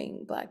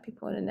portraying black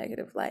people in a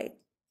negative light?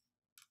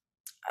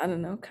 I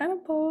don't know, kind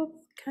of both,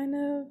 kind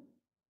of,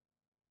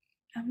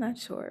 I'm not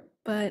sure,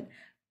 but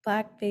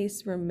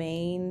blackface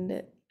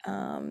remained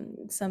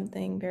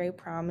something very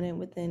prominent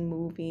within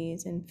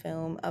movies and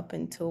film up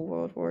until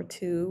World War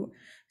II.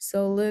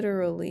 So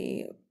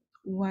literally,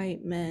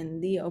 white men,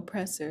 the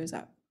oppressors,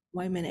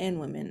 white men and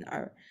women,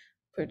 are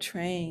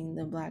portraying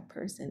the black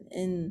person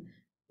in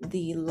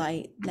the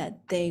light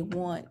that they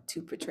want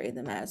to portray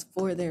them as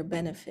for their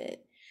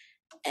benefit.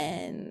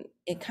 And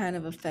it kind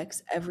of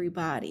affects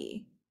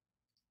everybody.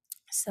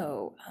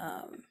 So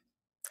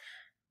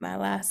my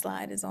last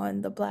slide is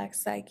on the black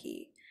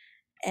psyche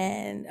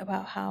and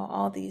about how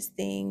all these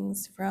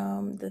things,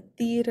 from the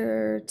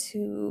theater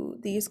to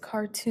these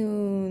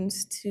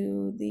cartoons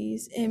to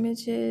these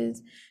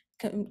images,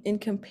 and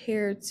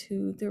compared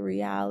to the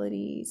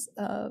realities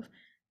of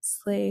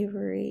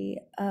slavery,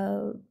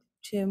 of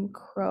Jim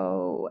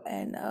Crow,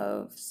 and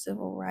of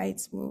civil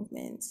rights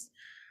movements,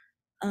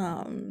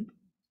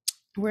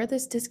 where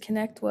this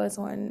disconnect was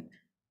on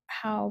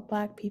how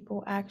Black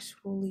people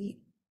actually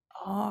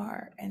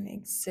are and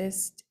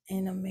exist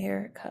in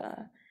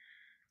America.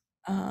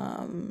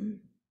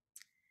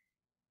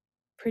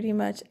 Pretty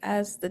much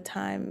as the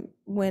time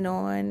went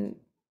on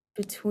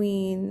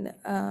between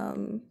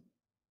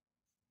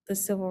the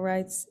civil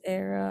rights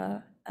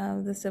era,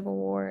 the Civil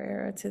War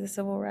era to the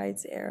civil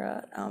rights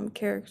era,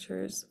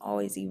 characters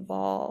always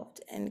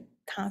evolved and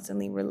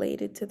constantly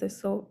related to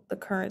the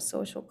current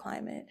social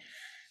climate.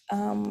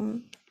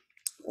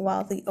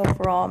 While the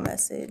overall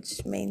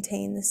message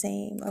maintained the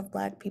same of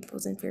Black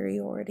people's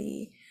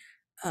inferiority.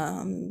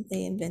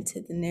 They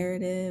invented the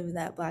narrative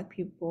that Black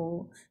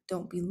people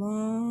don't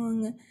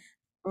belong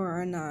or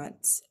are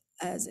not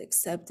as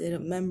accepted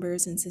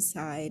members in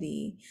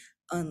society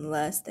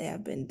unless they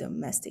have been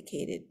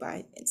domesticated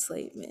by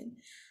enslavement.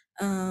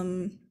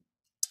 And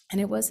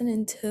it wasn't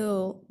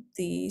until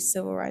the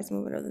civil rights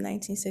movement of the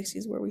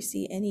 1960s where we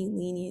see any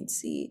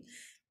leniency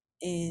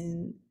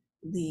in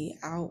the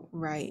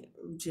outright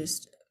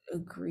just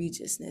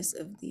egregiousness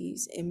of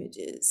these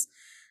images.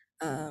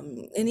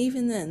 And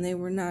even then, they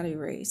were not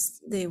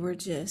erased. They were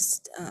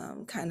just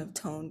kind of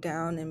toned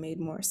down and made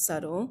more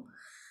subtle.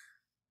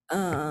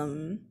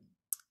 But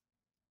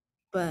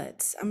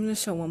I'm gonna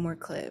show one more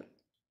clip.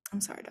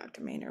 I'm sorry,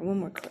 Dr. Maynard, one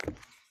more clip.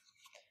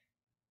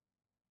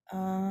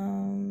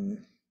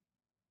 Oh,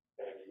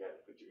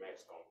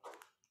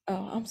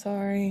 I'm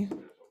sorry.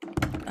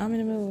 I'm in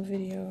the middle of a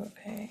video,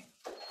 okay.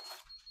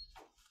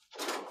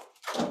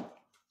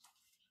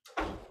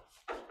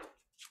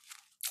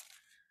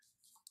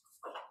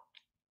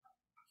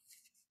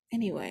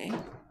 Anyway.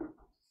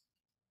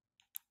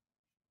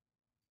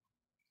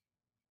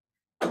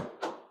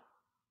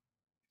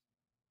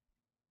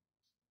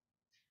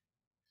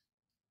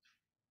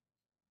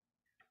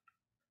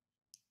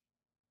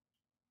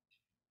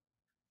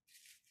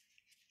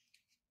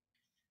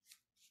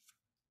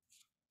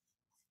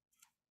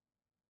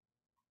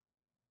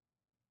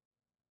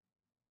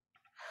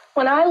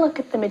 When I look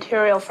at the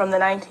material from the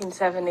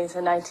 1970s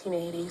and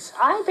 1980s,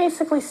 I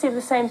basically see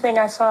the same thing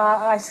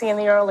I see in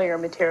the earlier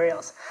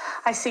materials.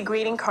 I see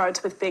greeting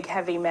cards with big,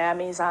 heavy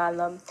mammies on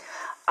them.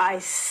 I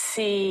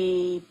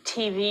see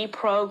TV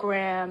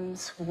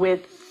programs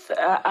with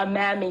a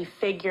mammy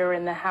figure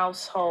in the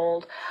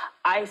household.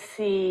 I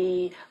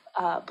see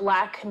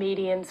black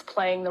comedians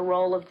playing the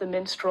role of the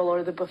minstrel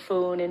or the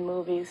buffoon in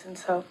movies and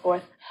so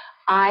forth.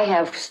 I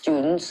have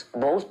students,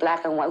 both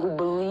black and white, who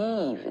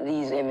believe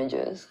these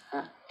images.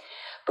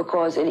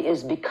 Because it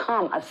has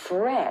become a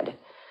thread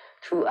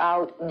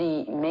throughout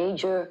the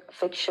major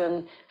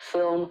fiction,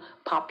 film,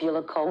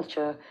 popular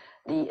culture,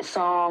 the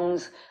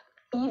songs,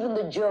 even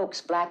the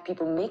jokes black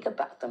people make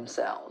about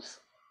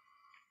themselves.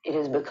 It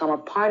has become a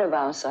part of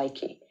our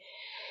psyche.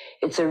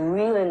 It's a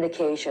real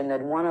indication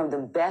that one of the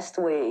best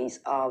ways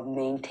of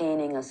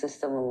maintaining a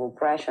system of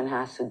oppression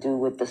has to do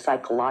with the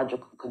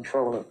psychological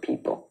control of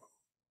people.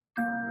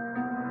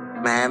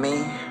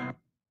 Mammy?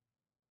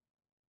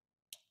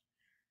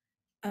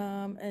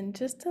 And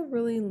just to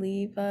really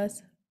leave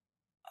us,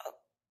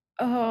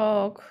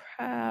 oh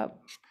crap.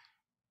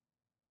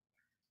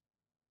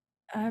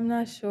 I'm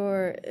not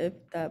sure if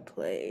that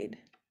played,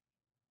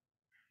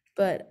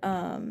 but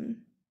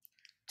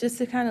just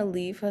to kind of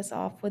leave us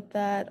off with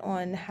that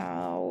on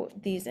how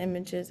these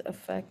images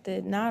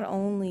affected not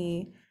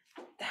only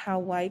how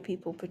white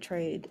people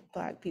portrayed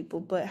black people,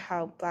 but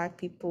how black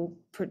people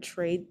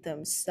portrayed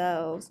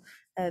themselves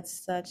at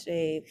such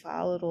a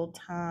volatile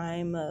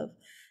time of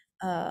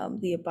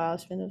the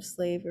abolishment of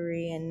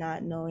slavery and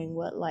not knowing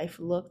what life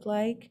looked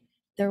like.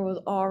 There was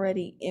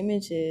already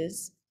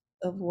images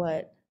of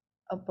what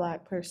a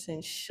black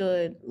person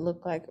should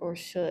look like or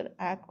should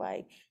act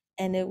like.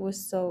 And it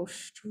was so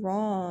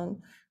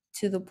strong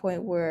to the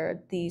point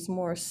where these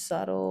more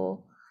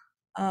subtle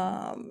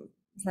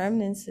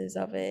remnants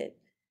of it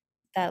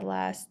that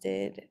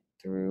lasted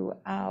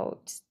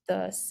throughout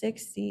the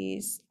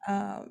 60s,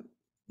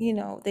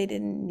 they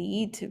didn't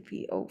need to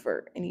be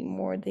overt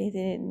anymore. They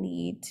didn't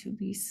need to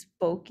be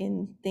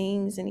spoken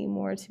things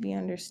anymore to be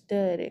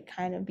understood. It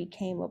kind of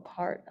became a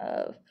part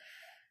of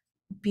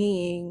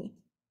being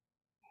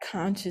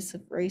conscious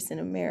of race in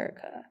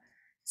America.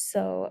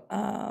 So,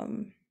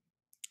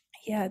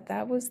 yeah,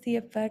 that was the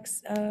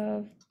effects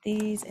of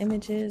these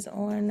images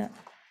on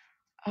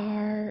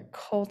our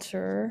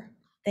culture.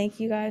 Thank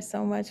you guys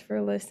so much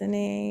for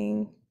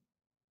listening.